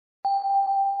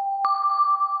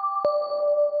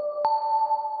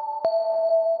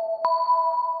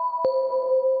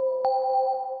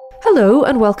Hello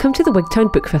and welcome to the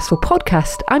Wigtown Book Festival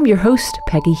podcast. I'm your host,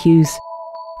 Peggy Hughes.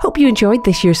 Hope you enjoyed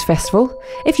this year's festival.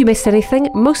 If you missed anything,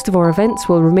 most of our events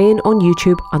will remain on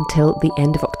YouTube until the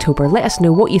end of October. Let us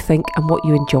know what you think and what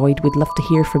you enjoyed. We'd love to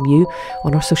hear from you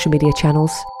on our social media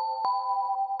channels.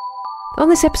 On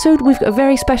this episode, we've got a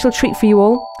very special treat for you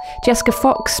all. Jessica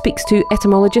Fox speaks to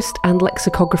etymologist and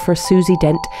lexicographer Susie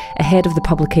Dent ahead of the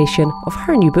publication of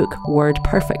her new book, Word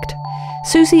Perfect.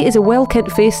 Susie is a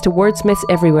well-kent face to wordsmiths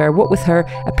everywhere, what with her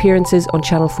appearances on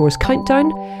Channel 4's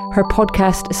Countdown, her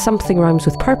podcast Something Rhymes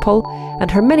with Purple, and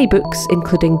her many books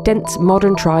including Dent's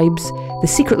Modern Tribes, The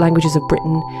Secret Languages of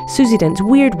Britain, Susie Dent's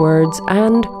Weird Words,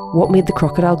 and What Made the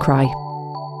Crocodile Cry.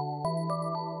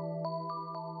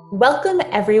 Welcome,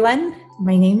 everyone.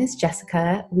 My name is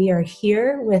Jessica. We are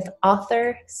here with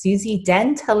author Susie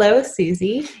Dent. Hello,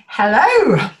 Susie.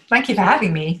 Hello. Thank you for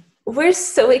having me. We're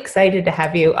so excited to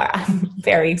have you. I'm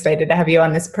very excited to have you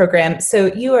on this program. So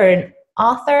you are an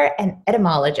author and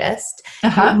etymologist.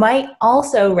 You might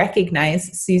also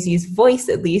recognize Susie's voice,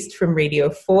 at least from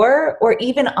Radio 4 or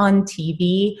even on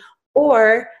TV,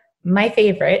 or my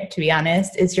favorite, to be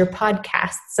honest, is your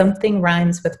podcast, Something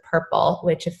Rhymes with Purple,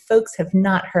 which if folks have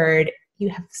not heard, you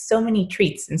have so many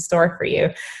treats in store for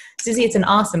you. Susie, it's an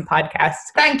awesome podcast.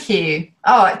 Thank you.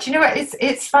 Oh, do you know what?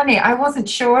 It's funny. I wasn't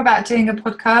sure about doing a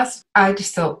podcast. I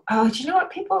just thought, do you know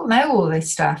what? People know all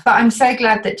this stuff. But I'm so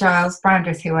glad that Giles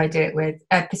Brandreth, who I do it with,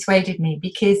 persuaded me,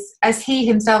 because as he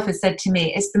himself has said to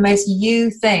me, it's the most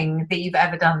you thing that you've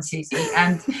ever done, Susie.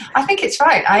 And I think it's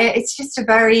right. It's just a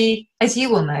very, as you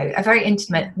will know, a very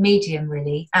intimate medium,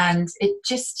 really. And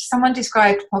someone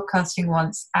described podcasting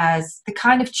once as the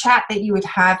kind of chat that you would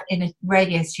have in a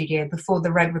radio studio before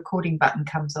the red recording button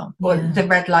comes on or the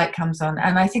red light comes on.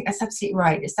 And I think that's absolutely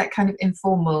right. It's that kind of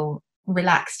informal,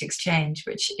 relaxed exchange,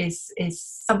 which is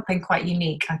something quite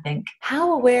unique, I think.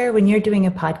 How aware when you're doing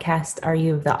a podcast are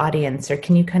you of the audience, or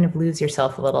can you kind of lose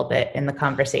yourself a little bit in the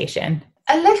conversation?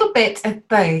 A little bit of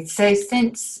both. So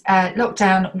since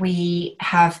lockdown, we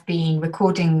have been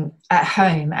recording at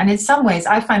home. And in some ways,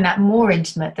 I find that more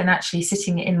intimate than actually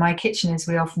sitting in my kitchen, as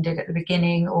we often did at the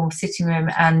beginning, or sitting room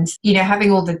and,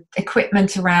 having all the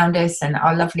equipment around us and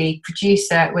our lovely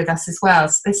producer with us as well.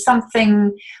 So there's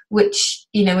something which,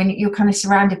 when you're kind of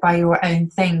surrounded by your own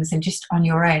things and just on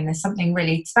your own, there's something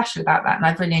really special about that. And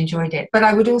I've really enjoyed it. But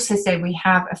I would also say we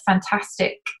have a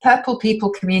fantastic Purple People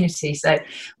community. So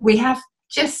we have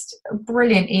just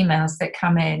brilliant emails that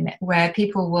come in where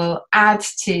people will add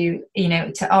to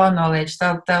our knowledge.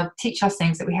 They'll teach us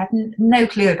things that we had no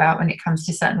clue about when it comes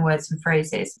to certain words and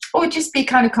phrases, or just be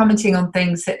kind of commenting on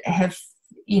things that have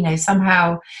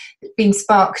somehow been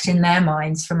sparked in their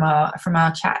minds from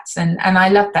our chats, and I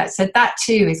love that. So that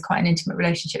too is quite an intimate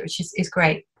relationship, which is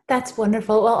great. That's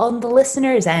wonderful. Well, on the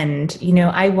listener's end,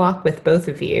 I walk with both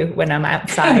of you when I'm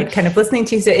outside kind of listening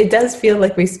to you. So it does feel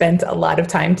like we spent a lot of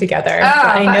time together.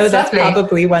 I know that's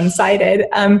probably one-sided.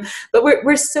 But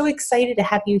we're so excited to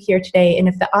have you here today. And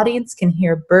if the audience can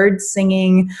hear birds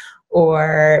singing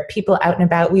or people out and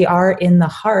about, we are in the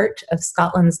heart of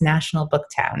Scotland's National Book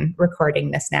Town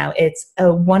recording this now. It's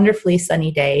a wonderfully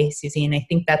sunny day, Susie, and I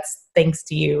think that's thanks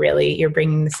to you, really. You're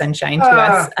bringing the sunshine to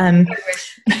us.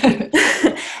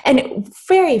 And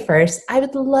very first, I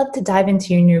would love to dive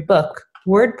into your new book.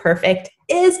 Word Perfect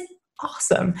is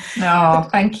awesome. Oh,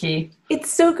 thank you.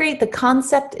 It's so great. The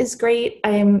concept is great.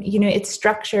 It's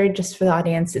structured, just for the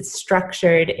audience, it's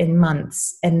structured in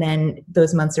months. And then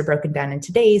those months are broken down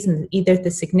into days, and either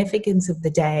the significance of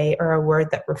the day or a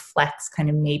word that reflects kind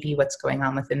of maybe what's going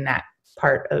on within that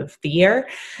part of the year.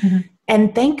 Mm-hmm.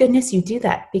 And thank goodness you do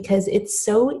that, because it's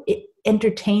so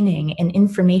entertaining and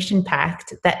information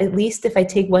packed that at least if I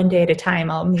take one day at a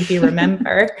time, I'll maybe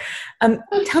remember.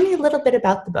 Tell me a little bit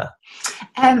about the book.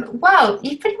 Well,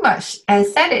 you pretty much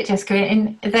said it, Jessica,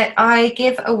 in that I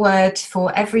give a word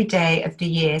for every day of the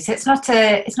year. So it's not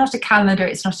a calendar,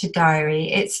 it's not a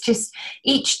diary. It's just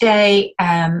each day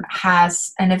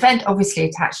has an event obviously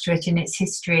attached to it in its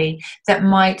history that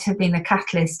might have been the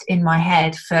catalyst in my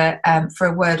head for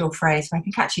a word or phrase. So I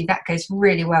think actually that goes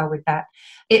really well with that.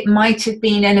 It might have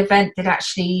been an event that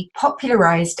actually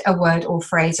popularized a word or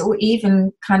phrase, or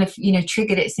even kind of,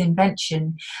 triggered its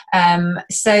invention. Or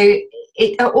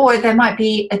there might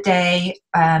be a day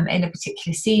in a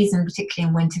particular season, particularly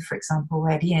in winter, for example,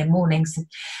 where mornings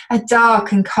are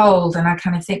dark and cold, and I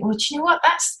kind of think, well, do you know what?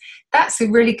 That's a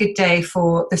really good day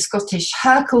for the Scottish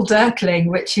Herkle-Dirkling,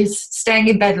 which is staying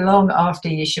in bed long after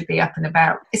you should be up and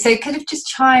about. So it could have just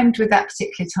chimed with that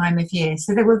particular time of year.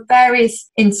 So there were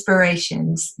various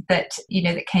inspirations that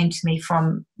came to me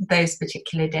from those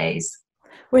particular days.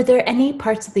 Were there any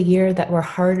parts of the year that were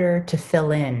harder to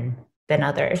fill in than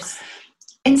others?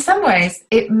 In some ways,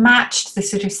 it matched the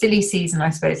sort of silly season, I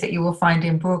suppose, that you will find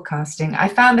in broadcasting. I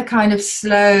found the kind of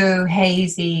slow,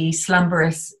 hazy,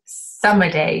 slumberous summer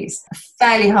days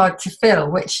fairly hard to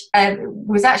fill, which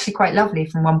was actually quite lovely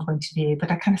from one point of view. But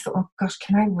I kind of thought, oh gosh,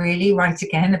 can I really write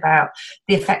again about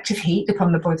the effect of heat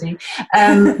upon the body?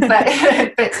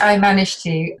 But I managed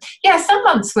to. Yeah, some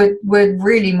months were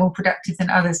really more productive than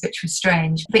others, which was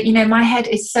strange. But, you know, my head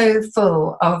is so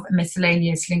full of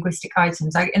miscellaneous linguistic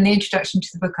items. In the introduction to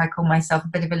the book, I call myself a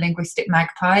bit of a linguistic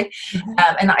magpie.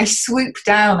 And I swoop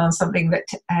down on something that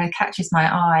catches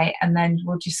my eye and then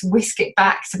will just whisk it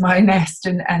back to my nest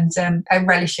and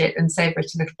relish it and savour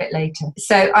it a little bit later.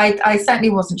 So I certainly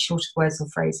wasn't short of words or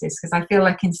phrases, because I feel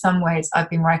like in some ways I've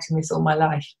been writing this all my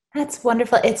life. That's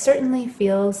wonderful. It certainly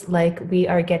feels like we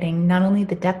are getting not only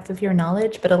the depth of your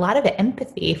knowledge, but a lot of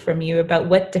empathy from you about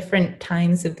what different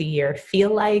times of the year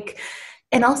feel like,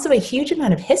 and also a huge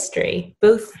amount of history,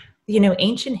 both, you know,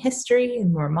 ancient history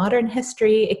and more modern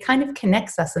history. It kind of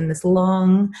connects us in this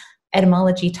long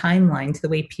etymology timeline to the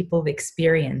way people have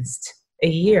experienced a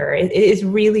year. It is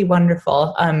really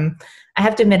wonderful. I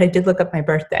have to admit, I did look up my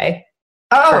birthday.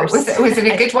 Oh, was it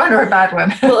a good one or a bad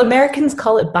one? Well, Americans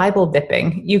call it Bible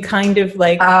dipping. You kind of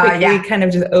like quickly kind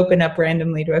of just open up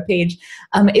randomly to a page.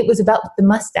 It was about the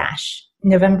mustache,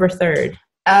 November 3rd.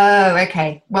 Oh,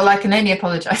 okay. Well, I can only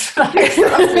apologise for that.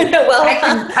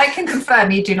 Well, I can confirm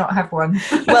you do not have one.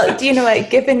 Well, do you know what?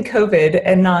 Given COVID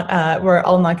and we're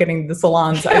all not getting the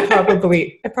salons, I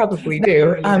probably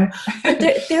do.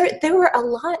 There were a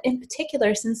lot in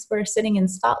particular, since we're sitting in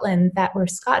Scotland, that were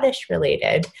Scottish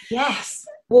related. Yes.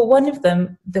 Well, one of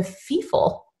them, the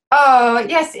feefle. Oh,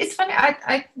 yes. It's funny.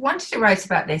 I wanted to write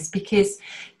about this because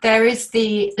there is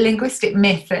the linguistic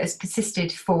myth that has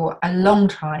persisted for a long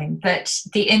time that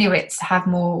the Inuits have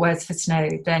more words for snow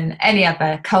than any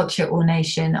other culture or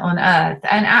nation on Earth.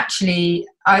 And actually,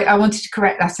 I wanted to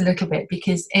correct that a little bit,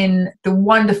 because in the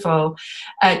wonderful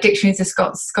Dictionary of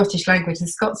the Scottish Language, the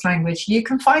Scots language, you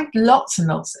can find lots and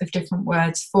lots of different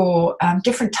words for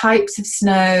different types of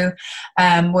snow,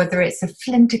 whether it's a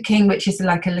flinticking, which is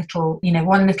like a little, you know,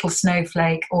 one little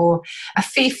snowflake, or a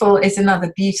feefle is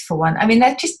another beautiful one. I mean,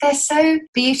 they're so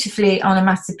beautifully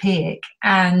onomatopoeic.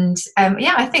 And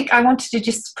I think I wanted to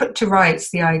just put to rights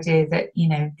the idea that, you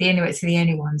know, the Inuits are the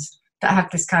only ones that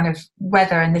have this kind of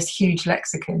weather and this huge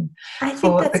lexicon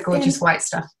for the gorgeous white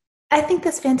stuff. I think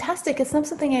that's fantastic. It's not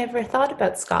something I ever thought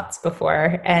about Scots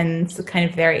before, and kind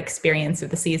of their experience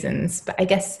of the seasons. But I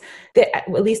guess at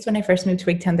least when I first moved to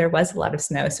Wigtown, there was a lot of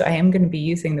snow. So I am going to be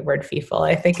using the word feefle.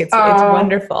 I think it's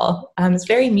wonderful. It's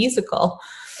very musical.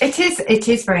 It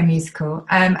is very musical.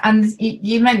 And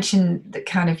you mentioned the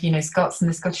kind of, you know, Scots and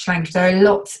the Scottish language. There are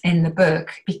lots in the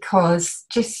book, because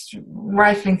just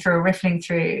riffling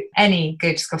through any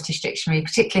good Scottish dictionary,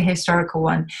 particularly a historical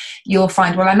one, you'll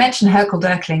find, well, I mentioned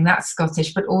Herkel-Dürkling, that's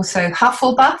Scottish, but also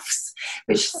Hufflepuffs,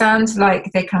 which sounds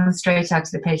like they come straight out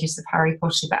of the pages of Harry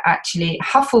Potter, but actually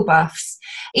Hufflepuffs,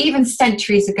 even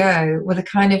centuries ago, were the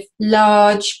kind of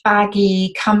large,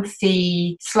 baggy,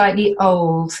 comfy, slightly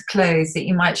old clothes that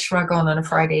you might shrug on a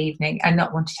Friday evening and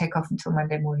not want to take off until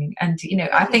Monday morning. And, you know,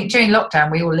 I think during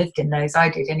lockdown, we all lived in those. I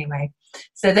did anyway.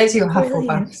 So those are your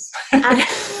Hufflepuffs.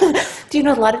 Do you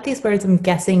know, a lot of these words, I'm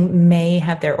guessing, may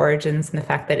have their origins in the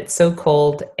fact that it's so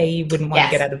cold, you wouldn't want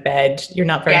to get out of bed, you're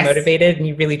not very motivated, and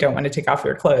you really don't want to take off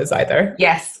your clothes either.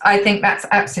 Yes, I think that's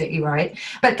absolutely right.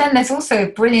 But then there's also a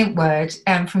brilliant word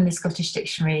from the Scottish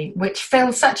Dictionary, which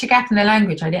fills such a gap in the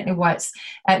language. I don't know why it's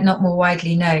not more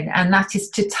widely known, and that is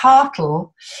to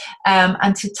tartle.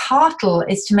 And to tartle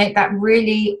is to make that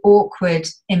really awkward,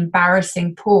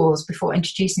 embarrassing pause before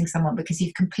introducing someone, because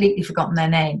you've completely forgotten their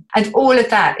name. And all of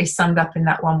that is summed up in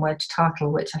that one word,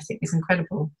 tartle, which I think is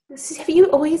incredible. Have you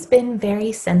always been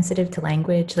very sensitive to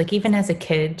language? Like, even as a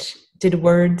kid, did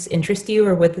words interest you,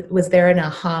 or was there an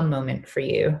aha moment for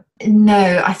you?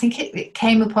 No, I think it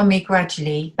came upon me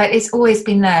gradually, but it's always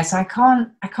been there. So I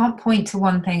can't point to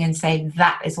one thing and say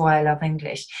that is why I love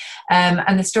English.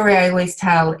 And the story I always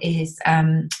tell is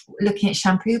looking at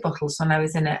shampoo bottles when I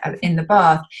was in the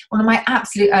bath. One of my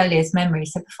absolute earliest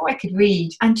memories. So before I could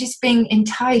read, and just being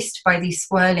enticed by these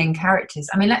swirling characters.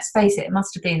 I mean, let's face it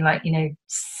must have been like, you know,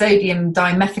 sodium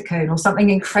dimethicone or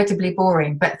something incredibly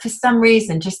boring. But for some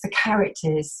reason, just the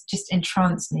characters just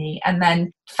entranced me. And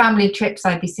then family trips,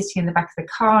 I'd be sitting in the back of the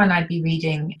car and I'd be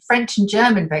reading French and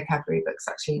German vocabulary books,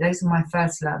 actually. Those are my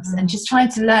first loves. And just trying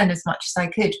to learn as much as I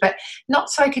could, but not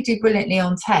so I could do brilliantly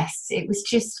on tests. It was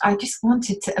just, I just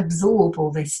wanted to absorb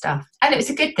all this stuff. And it was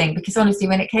a good thing, because honestly,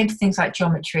 when it came to things like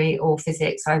geometry or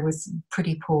physics, I was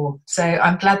pretty poor. So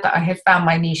I'm glad that I had found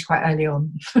my niche quite early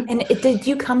on. And did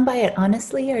you come by it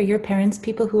honestly? Are your parents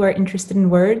people who are interested in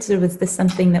words, or was this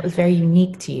something that was very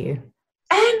unique to you?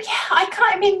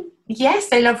 Yes,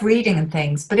 they love reading and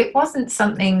things, but it wasn't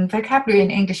something, vocabulary in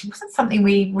English, it wasn't something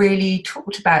we really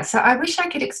talked about. So I wish I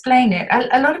could explain it.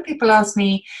 A lot of people ask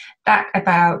me that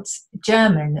about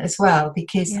German as well,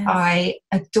 because I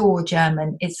adore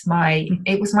German.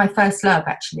 It was my first love,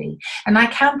 actually. And I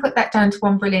can put that down to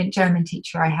one brilliant German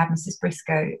teacher I had, Mrs.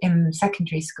 Briscoe, in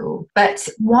secondary school. But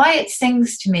why it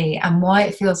sings to me and why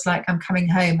it feels like I'm coming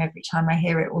home every time I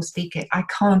hear it or speak it, I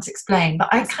can't explain.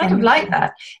 But I kind of like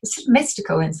that. It's sort of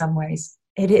mystical in some ways.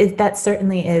 It is. That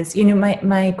certainly is. You know,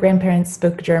 my grandparents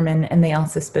spoke German and they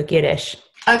also spoke Yiddish.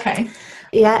 Okay.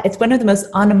 Yeah, it's one of the most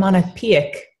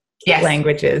onomatopoeic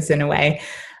languages in a way.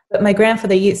 But my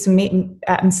grandfather used to make,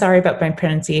 I'm sorry about my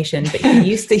pronunciation, but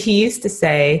he used to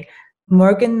say,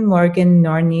 Morgen, morgen,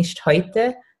 nor nicht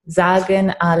heute,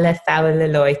 sagen alle faule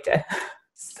Leute.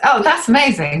 Oh, that's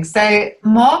amazing. So,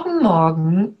 morgen,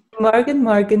 morgen. Morgen,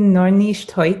 morgen, nor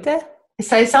nicht heute.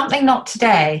 So something not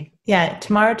today. Yeah,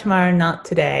 tomorrow, tomorrow, not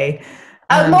today.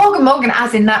 Morgen, morgen,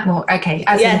 as in that morning. Okay,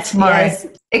 as in tomorrow. Yes.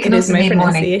 It can also mean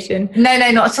morning.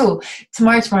 No, not at all.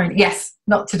 Tomorrow, tomorrow. Yes,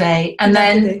 not today. And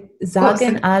then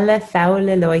sagen alle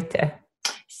faule Leute.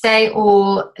 Say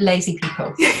all lazy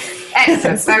people.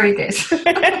 Excellent, very good.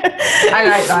 I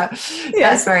like that.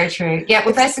 Yeah. That's very true. Yeah,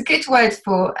 well, there's a good word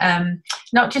for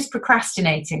not just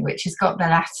procrastinating, which has got the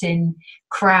Latin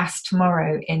cras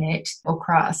tomorrow in it, or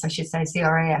cras, I should say,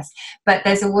 C-R-A-S. But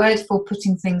there's a word for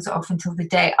putting things off until the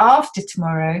day after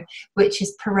tomorrow, which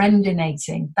is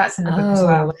perendinating. That's in the book as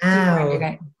well.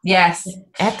 Wow. Yes.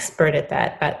 Expert at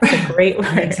that. That's a great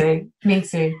word. Me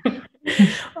too.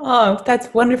 Oh,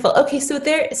 that's wonderful. Okay, so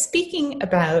speaking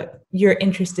about your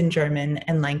interest in German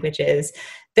and languages,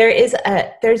 there's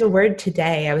a word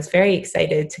today. I was very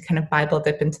excited to kind of Bible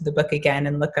dip into the book again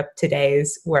and look up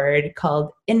today's word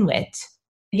called Inuit.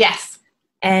 Yes.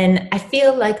 And I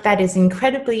feel like that is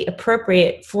incredibly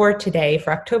appropriate for today,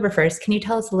 for October 1st. Can you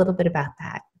tell us a little bit about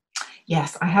that?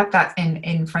 Yes, I have that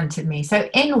in front of me. So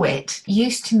Inuit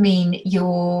used to mean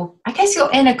your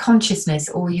inner consciousness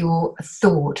or your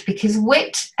thought, because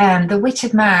wit, the wit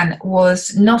of man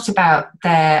was not about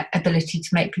their ability to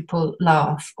make people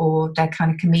laugh or their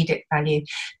kind of comedic value,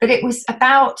 but it was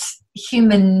about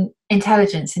human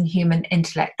intelligence and human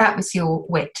intellect. That was your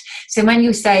wit. So when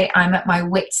you say I'm at my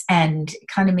wit's end, it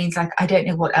kind of means like I don't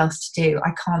know what else to do.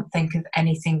 I can't think of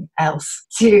anything else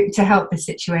to help the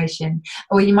situation.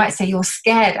 Or you might say you're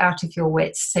scared out of your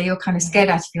wits. So you're kind of scared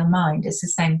out of your mind. It's the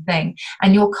same thing.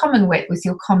 And your common wit was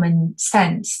your common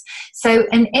sense. So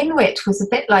an Inuit was a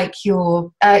bit like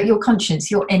your conscience,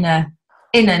 your inner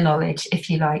knowledge, if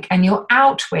you like, and your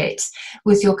outwit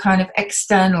was your kind of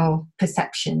external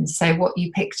perceptions, so what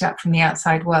you picked up from the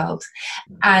outside world.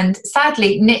 And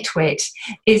sadly, nitwit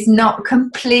is not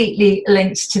completely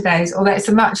linked to those, although it's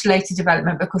a much later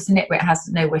development, because nitwit has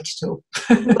no wit at all.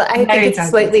 Well, I think it's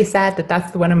slightly sad that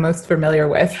that's the one I'm most familiar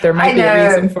with. There might be a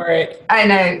reason for it. I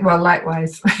know. Well,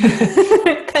 likewise.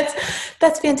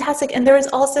 That's fantastic. And there is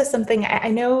also something, I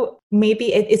know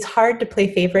maybe it's hard to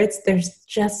play favorites. There's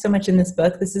just so much in this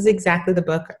book. This is exactly the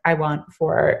book I want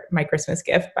for my Christmas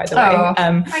gift, by the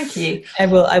way. Thank you. I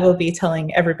will be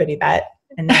telling everybody that,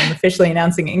 and now I'm officially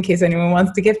announcing it in case anyone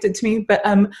wants to gift it to me. But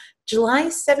July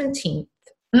 17th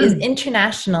is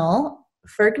International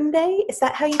Fergan Day. Is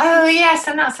that how you? Oh yes,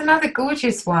 and that's another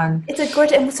gorgeous one. It's a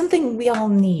gorgeous, and something we all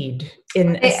need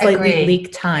in slightly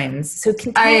bleak times. So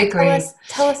can you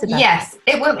tell us about Yes,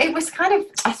 it was kind of,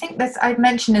 I think that I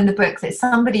mentioned in the book that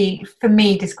somebody for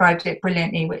me described it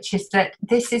brilliantly, which is that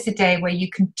this is a day where you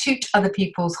can toot other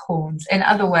people's horns. In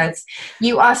other words,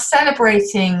 you are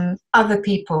celebrating other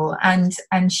people and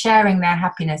sharing their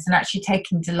happiness and actually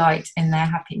taking delight in their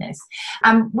happiness.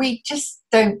 And we just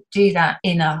don't do that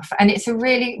enough. And it's a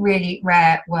really, really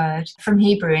rare word from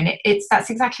Hebrew, and that's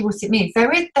exactly what it means.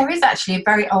 There is actually a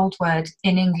very old word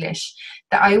in English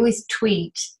that I always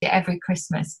tweet every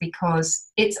Christmas,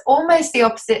 because it's almost the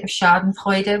opposite of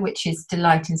Schadenfreude, which is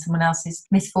delight in someone else's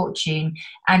misfortune,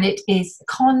 and it is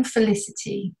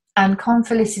confelicity. And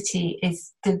confelicity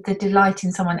is the delight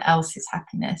in someone else's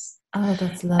happiness. Oh,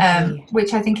 that's lovely.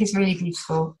 Which I think is really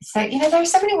beautiful. So, there are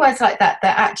so many words like that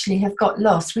actually have got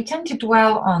lost. We tend to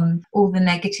dwell on all the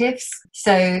negatives.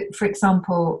 So, for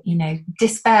example,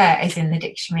 despair is in the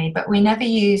dictionary, but we never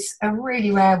use a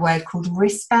really rare word called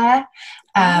respair,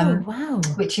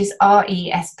 which is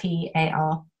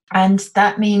RESPAR. And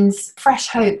that means fresh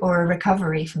hope or a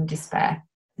recovery from despair.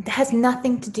 It has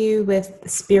nothing to do with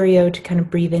spirio, to kind of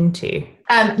breathe into.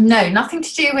 No, nothing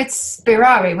to do with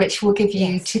spirare, which will give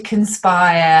you to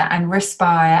conspire and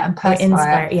respire and perspire.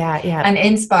 Inspire, yeah. And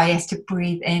inspire, yes, to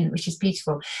breathe in, which is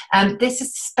beautiful. This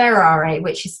is sperare,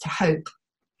 which is to hope.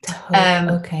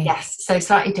 Okay. Yes, so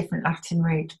slightly different Latin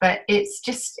root, but it's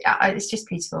just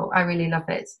beautiful. I really love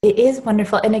it. It is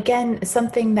wonderful, and again,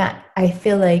 something that I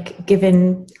feel like,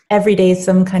 given every day is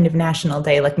some kind of national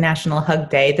day, like National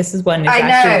Hug Day, this is one that's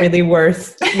actually really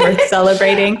worth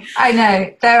celebrating. I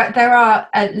know there are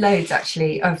loads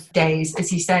actually of days,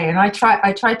 as you say, and I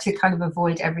try to kind of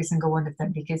avoid every single one of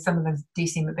them because some of them do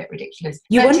seem a bit ridiculous.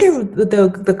 You wonder though,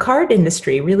 the card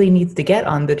industry really needs to get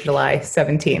on the July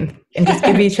 17th. And just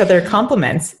give each other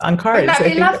compliments on cards.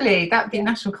 That'd be lovely. That'd be a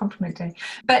National Compliment Day.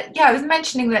 But yeah, I was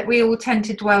mentioning that we all tend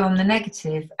to dwell on the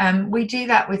negative. We do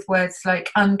that with words like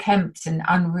unkempt and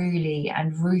unruly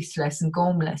and ruthless and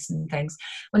gormless and things,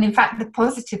 when in fact the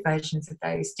positive versions of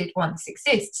those did once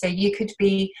exist. So you could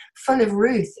be full of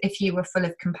ruth if you were full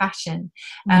of compassion.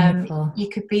 You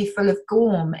could be full of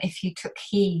gorm if you took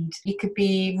heed. You could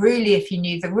be ruly if you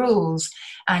knew the rules,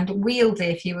 and wieldy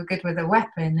if you were good with a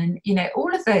weapon. And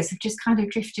all of those have just kind of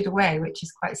drifted away, which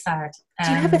is quite sad. Do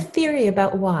you have a theory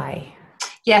about why?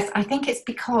 Yes, I think it's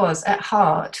because at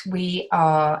heart we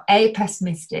are A,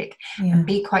 pessimistic, and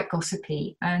B, quite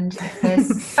gossipy. And if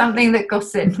there's something that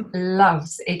gossip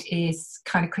loves, it is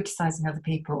kind of criticising other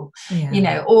people,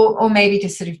 or maybe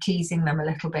just sort of teasing them a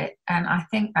little bit. And I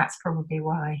think that's probably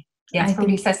why. Yeah, it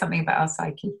probably says something about our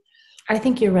psyche. I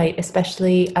think you're right,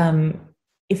 especially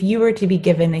if you were to be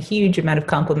given a huge amount of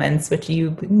compliments, which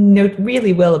you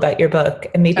really will about your book,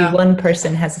 and maybe one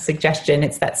person has a suggestion,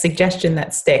 it's that suggestion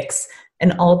that sticks,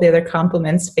 and all the other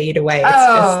compliments fade away.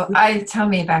 Tell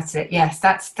me about it. Yes,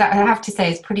 that I have to say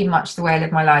is pretty much the way I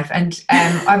live my life, and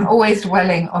I'm always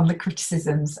dwelling on the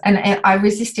criticisms. And I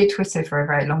resisted Twitter for a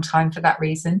very long time for that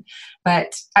reason.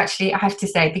 But actually, I have to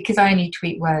say, because I only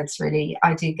tweet words, really,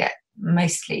 I do get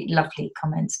mostly lovely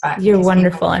comments back. You're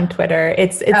wonderful on Twitter.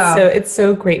 It's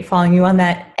so great following you on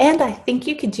that. And I think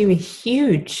you could do a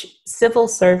huge civil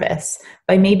service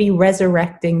by maybe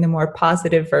resurrecting the more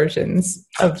positive versions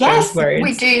of those words.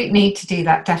 We do need to do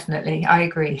that, definitely. I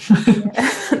agree.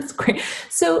 That's great.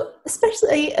 So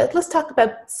especially, let's talk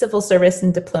about civil service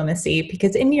and diplomacy,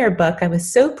 because in your book, I was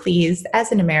so pleased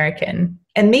as an American,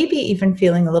 and maybe even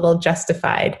feeling a little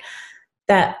justified,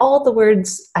 that all the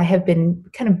words I have been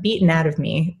kind of beaten out of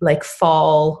me, like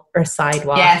fall or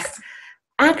sidewalk,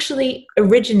 actually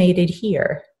originated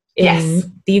here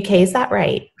in the UK. Is that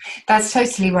right? That's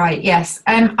totally right, yes.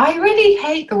 I really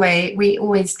hate the way we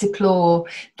always deplore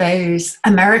those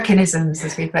Americanisms,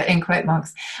 as we put in quote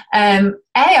marks.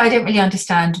 I don't really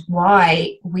understand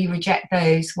why we reject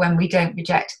those when we don't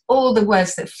reject all the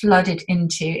words that flooded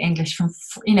into English from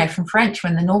French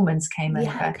when the Normans came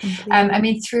over.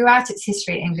 Throughout its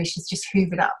history, English has just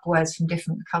hoovered up words from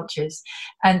different cultures.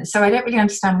 And so I don't really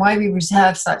understand why we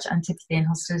reserve such antipathy and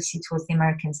hostility towards the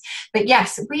Americans. But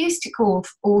yes, we used to call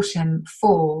autumn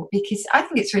fall, because I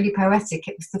think it's really poetic.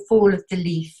 It was the fall of the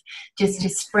leaf, just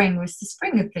as spring was the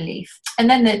spring of the leaf. And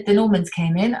then the Normans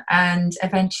came in, and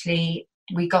eventually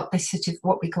we got this sort of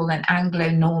what we call an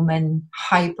Anglo-Norman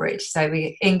hybrid. So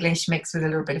English mixed with a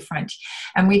little bit of French.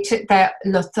 And we took their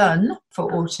l'automne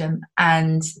for autumn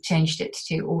and changed it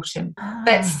to autumn.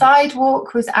 But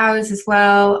sidewalk was ours as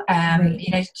well.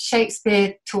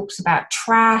 Shakespeare talks about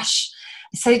trash.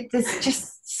 So there's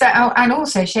just... and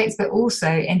also Shakespeare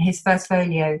in his first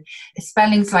folio,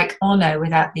 spellings like honour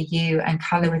without the U and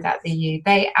colour without the U,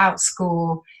 they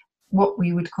outscore what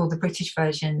we would call the British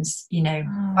versions,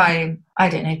 by, I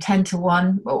don't know,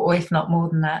 10-1, or if not more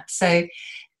than that. So,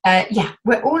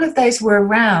 where all of those were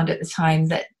around at the time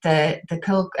that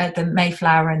the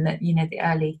Mayflower and the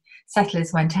early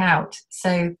settlers went out.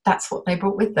 So that's what they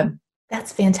brought with them.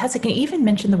 That's fantastic. And you even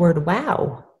mentioned the word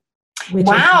wow.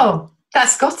 Wow.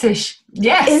 That's Scottish.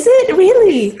 Yes. Is it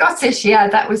really? Scottish, yeah.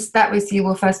 That was you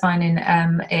will first find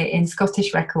in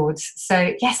Scottish records.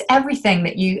 So yes, everything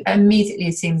that you immediately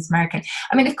assume is American.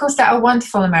 I mean, of course, there are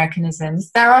wonderful Americanisms.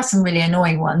 There are some really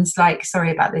annoying ones, like,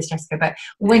 sorry about this, Jessica, but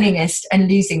winningest and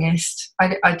losingest.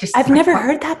 I've never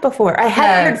heard that before. I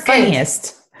have heard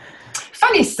funniest.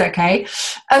 Funniest, okay.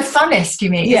 Oh, funnest, you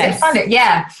mean? Yes. Is it funny?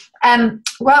 Yeah.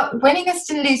 Well, winning us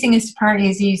to losing us apparently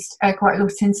is used quite a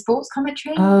lot in sports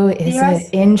commentary. Oh, is it?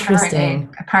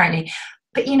 Interesting. Apparently.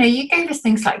 But, you gave us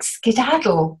things like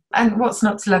skedaddle, and what's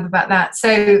not to love about that?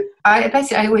 So I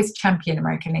always champion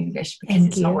American English because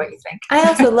it's not what you think. I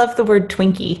also love the word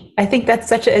Twinkie. I think that's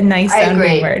such a nice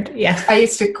sounding word. Yeah. I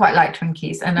used to quite like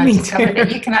Twinkies, and I discovered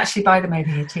that you can actually buy them over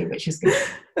here too, which is good.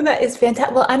 That is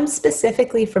fantastic. Well, I'm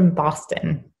specifically from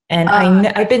Boston. And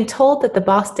I've been told that the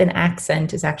Boston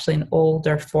accent is actually an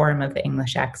older form of the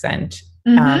English accent.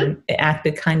 It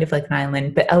acted kind of like an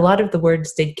island, but a lot of the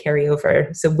words did carry over.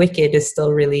 So wicked is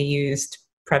still really used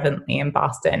prevalently in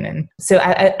Boston. And so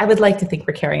I would like to think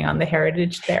we're carrying on the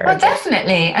heritage there. Well,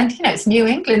 definitely. And, it's New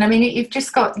England. I mean, you've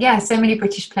just got, so many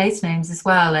British place names as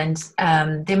well. And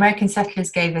the American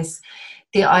settlers gave us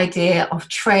the idea of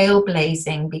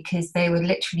trailblazing because they would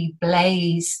literally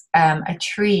blaze a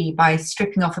tree by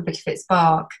stripping off a bit of its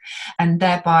bark and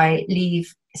thereby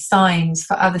leave signs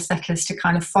for other settlers to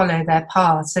kind of follow their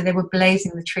path. So they were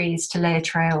blazing the trees to lay a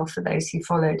trail for those who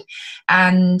followed.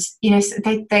 And, so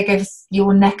they gave us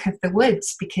your neck of the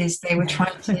woods because they were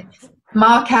trying to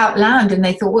mark out land, and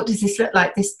they thought, what does this look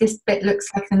like? This bit looks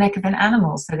like the neck of an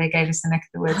animal. So they gave us the neck of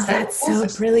the woods. Oh, that's so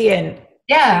brilliant.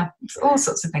 Yeah, it's all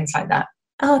sorts of things like that.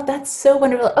 Oh, that's so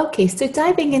wonderful. Okay, so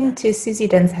diving into Susie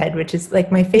Dunn's head, which is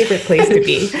like my favorite place to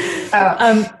be.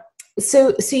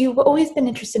 So you've always been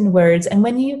interested in words, and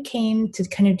when you came to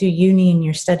kind of do uni in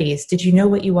your studies, did you know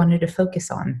what you wanted to focus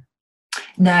on?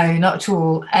 No, not at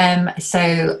all.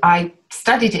 So I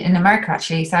studied it in America,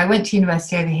 actually. So I went to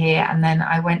university over here, and then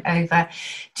I went over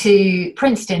to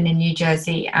Princeton in New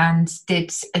Jersey and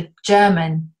did a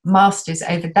German master's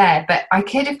over there. But I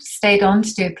could have stayed on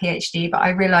to do a PhD, but I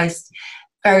realized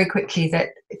very quickly that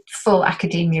full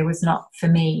academia was not for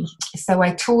me. So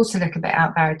I taught a little bit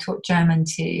out there. I taught German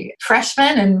to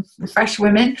freshmen and fresh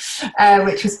women,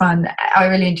 which was fun. I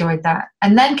really enjoyed that.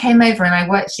 And then came over and I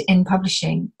worked in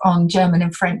publishing on German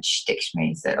and French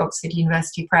dictionaries at Oxford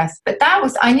University Press. But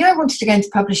I knew I wanted to go into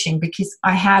publishing because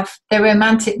I have the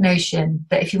romantic notion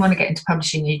that if you want to get into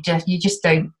publishing,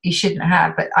 you shouldn't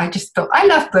have. But I just thought, I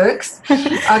love books.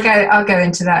 I'll go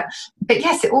into that. But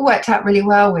yes, it all worked out really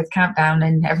well with Countdown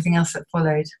and everything else that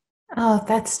followed. Oh,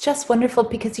 that's just wonderful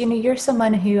because, you're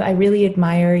someone who I really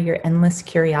admire your endless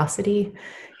curiosity.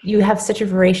 You have such a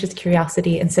voracious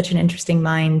curiosity and such an interesting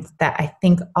mind that I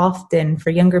think often for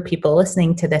younger people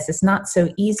listening to this, it's not so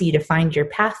easy to find your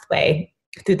pathway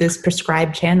through those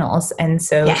prescribed channels. And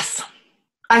so yes,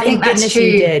 I think that's true.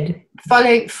 You did.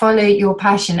 Follow your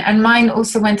passion. And mine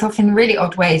also went off in really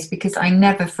odd ways because I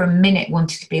never for a minute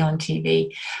wanted to be on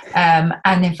TV.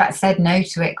 And in fact said no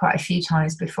to it quite a few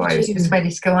times before I was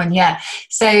ready to go on. Yeah.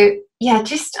 So yeah,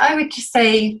 I would just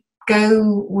say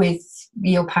go with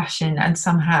your passion and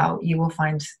somehow you will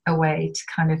find a way to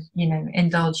kind of,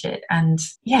 indulge it. And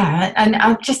yeah, and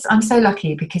I'm so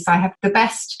lucky because I have the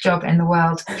best job in the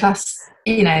world. Plus,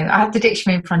 I have the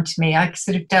dictionary in front of me. I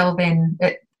sort of delve in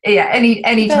at any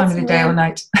time of the day or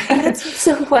night. That's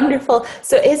so wonderful.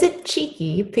 So is it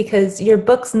cheeky because your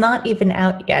book's not even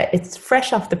out yet? It's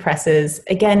fresh off the presses.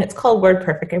 Again, it's called Word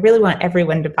Perfect. I really want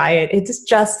everyone to buy it. It's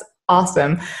just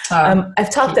awesome. I've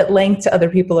talked at length to other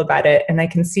people about it, and I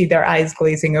can see their eyes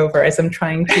glazing over as I'm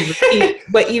trying to repeat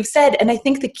what you've said. And I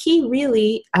think the key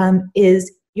really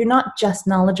is you're not just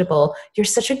knowledgeable. You're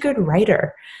such a good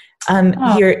writer.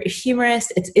 You're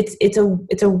humorous. It's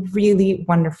a really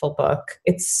wonderful book.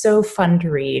 It's so fun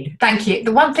to read. Thank you.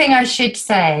 The one thing I should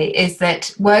say is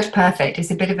that word perfect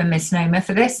is a bit of a misnomer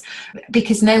for this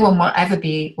because no one will ever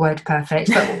be word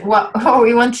perfect. But what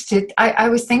we wanted to, I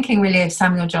was thinking really of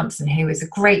Samuel Johnson, who was a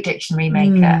great dictionary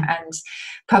maker and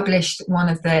published one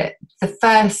of the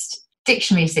first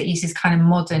dictionaries that uses kind of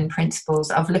modern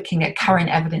principles of looking at current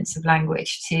evidence of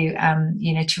language to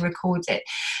record it.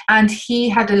 And he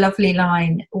had a lovely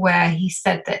line where he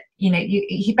said that,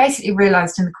 he basically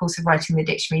realized in the course of writing the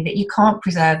dictionary that you can't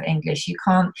preserve English. You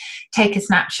can't take a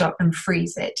snapshot and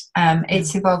freeze it.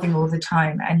 It's evolving all the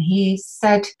time. And he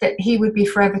said that he would be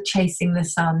forever chasing the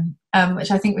sun,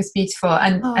 which I think was beautiful.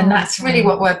 And that's really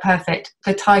what Word Perfect,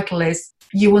 the title is.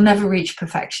 You will never reach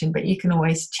perfection, but you can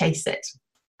always chase it.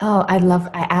 Oh,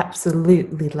 I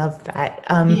absolutely love that.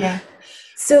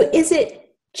 So is it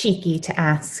cheeky to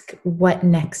ask what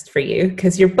next for you?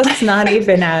 Because your book's not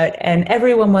even out and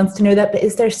everyone wants to know that, but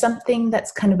is there something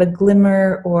that's kind of a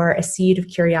glimmer or a seed of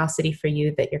curiosity for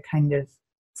you that you're kind of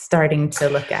starting to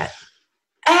look at?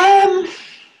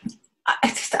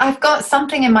 I've got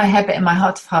something in my head, but in my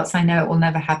heart of hearts, I know it will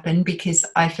never happen because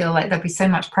I feel like there'll be so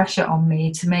much pressure on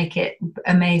me to make it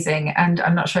amazing, and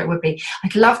I'm not sure it would be.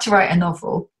 I'd love to write a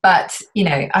novel, but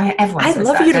everyone says I'd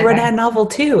love that, you to write a novel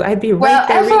too. I'd be right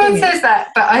there. Well, everyone says that,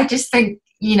 but I just think,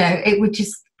 it would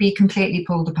just be completely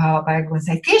pulled apart by everyone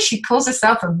saying, "This, she calls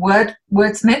herself a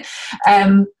wordsmith."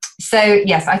 So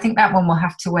yes, I think that one will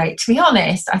have to wait. To be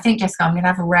honest, I think, Jessica, I'm going to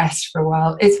have a rest for a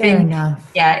while. It's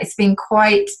been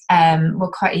quite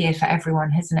a year for everyone,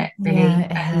 hasn't it? Really, yeah,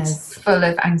 it has. Full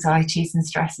of anxieties and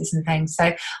stresses and things. So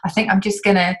I think I'm just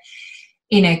going to,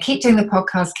 keep doing the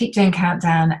podcast, keep doing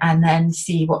Countdown, and then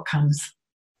see what comes.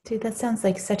 Dude, that sounds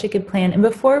like such a good plan. And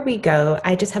before we go,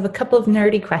 I just have a couple of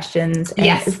nerdy questions. And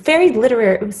yes. Very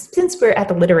literary. Since we're at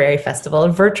the literary festival,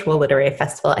 a virtual literary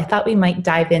festival, I thought we might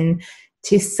dive in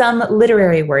to some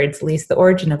literary words, at least the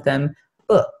origin of them.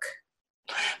 Book.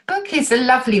 Book is a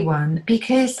lovely one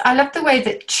because I love the way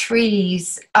that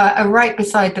trees are right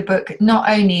beside the book, not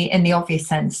only in the obvious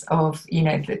sense of,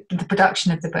 the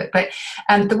production of the book, but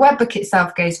the word book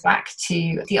itself goes back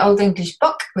to the Old English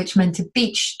book, which meant a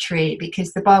beech tree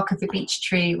because the bark of the beech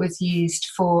tree was used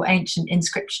for ancient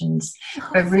inscriptions,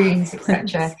 for runes,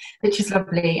 etc., which is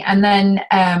lovely. And then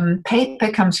paper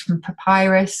comes from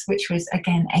papyrus, which was,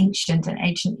 again, ancient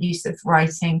use of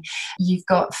writing. You've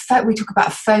got, we talk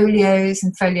about folios,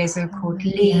 and folios are called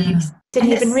leaves. Yeah.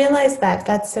 Didn't even realize that.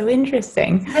 That's so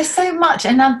interesting. There's so much.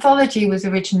 An anthology was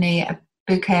originally a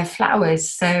bouquet of flowers,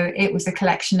 so it was a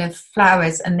collection of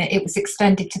flowers, and it was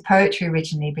extended to poetry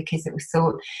originally because it was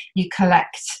thought you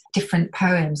collect different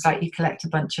poems like you collect a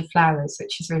bunch of flowers,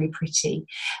 which is really pretty.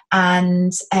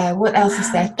 And what else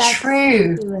is there?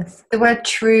 True. Fabulous. The word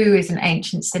true is an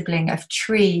ancient sibling of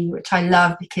tree, which I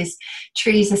love because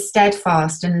trees are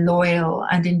steadfast and loyal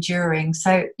and enduring.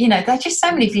 So, there are just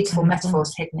so many beautiful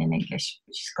metaphors hidden in English,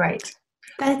 which is great.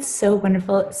 That's so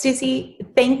wonderful. Susie,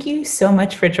 thank you so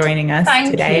much for joining us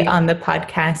today on the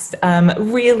podcast.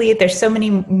 Really, there's so many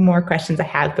more questions I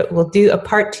have, but we'll do a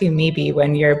part 2 maybe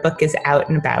when your book is out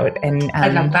and about, and I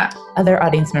love that. Other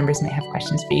audience members may have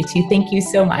questions for you too. Thank you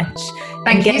so much.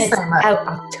 Thank you so much. Out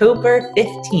October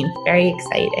 15th. Very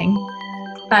exciting.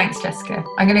 Thanks, Jessica.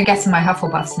 I'm going to get in my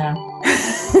Hufflepuffs now.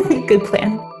 Good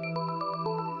plan.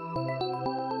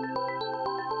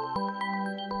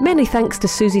 Many thanks to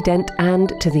Susie Dent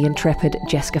and to the intrepid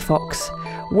Jessica Fox.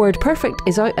 Word Perfect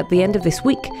is out at the end of this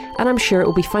week, and I'm sure it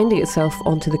will be finding itself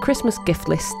onto the Christmas gift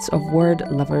lists of word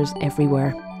lovers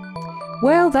everywhere.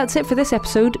 Well, that's it for this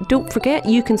episode. Don't forget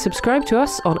you can subscribe to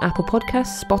us on Apple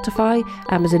Podcasts, Spotify,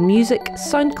 Amazon Music,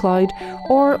 SoundCloud,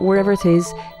 or wherever it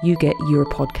is you get your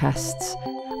podcasts.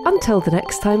 Until the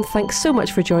next time, thanks so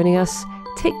much for joining us.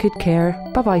 Take good care.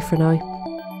 Bye-bye for now.